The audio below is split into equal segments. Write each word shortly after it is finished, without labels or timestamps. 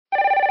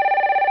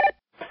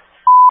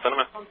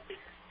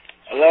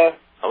Hello?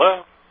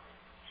 Hello?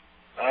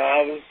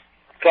 I was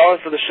calling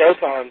for the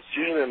showtimes. It's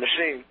usually a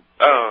machine.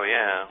 Oh,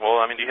 yeah. Well,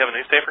 I mean, do you have a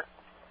newspaper?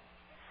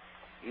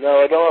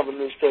 No, I don't have a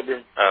newspaper.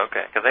 Oh,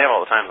 okay. Because they have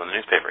all the times on the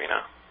newspaper, you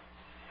know.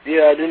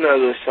 Yeah, I do know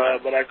this,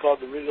 but I called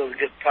the regional to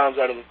get times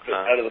out of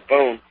the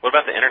phone. What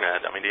about the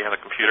internet? I mean, do you have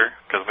a computer?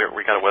 Because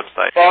we got a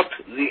website. Fuck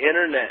the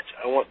internet.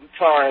 I want the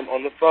time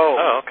on the phone.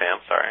 Oh, okay.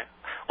 I'm sorry.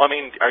 Well, I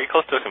mean, are you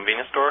close to a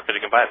convenience store? Because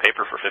you can buy a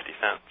paper for 50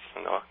 cents,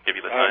 and they'll give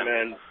you the time. Oh,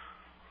 man.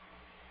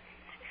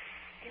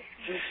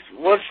 Just,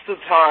 what's the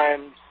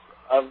times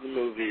of the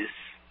movies?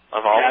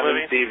 Of all the Cabin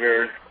movies?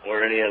 Fever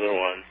or any other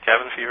one?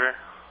 Cabin Fever?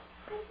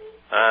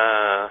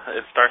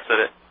 It starts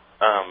at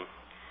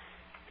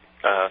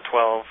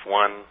 12,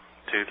 1,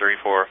 2, 3,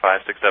 4,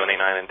 5, 6, 7, 8,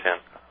 9, and 10.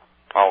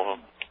 All of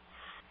them.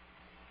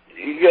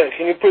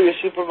 Can you put your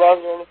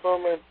supervisor on the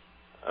phone, man?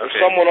 Okay. Or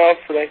someone else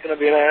that ain't going to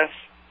be an ass?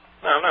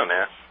 No, I'm not an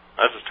ass.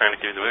 I was just trying to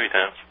give you the movie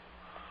times.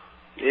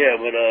 Yeah,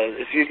 but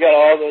if you got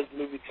all those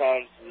movie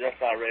times, that's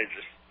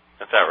outrageous.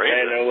 That's outrageous.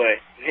 Ain't no way.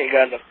 You ain't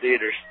got enough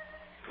theaters.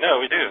 No,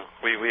 we do.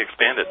 We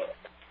expanded.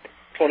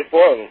 24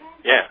 of them?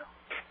 Yeah.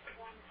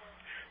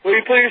 Will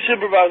you put your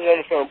supervisor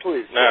on the phone,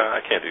 please? No,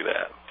 I can't do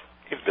that.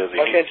 He's busy.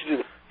 Why can't you do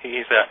that?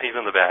 He's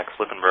in the back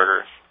flipping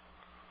burgers.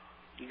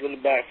 He's in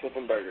the back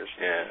flipping burgers.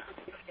 Yeah.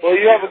 Well,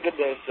 you have a good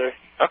day, sir.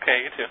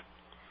 Okay, you too.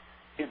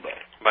 Goodbye.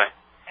 Bye.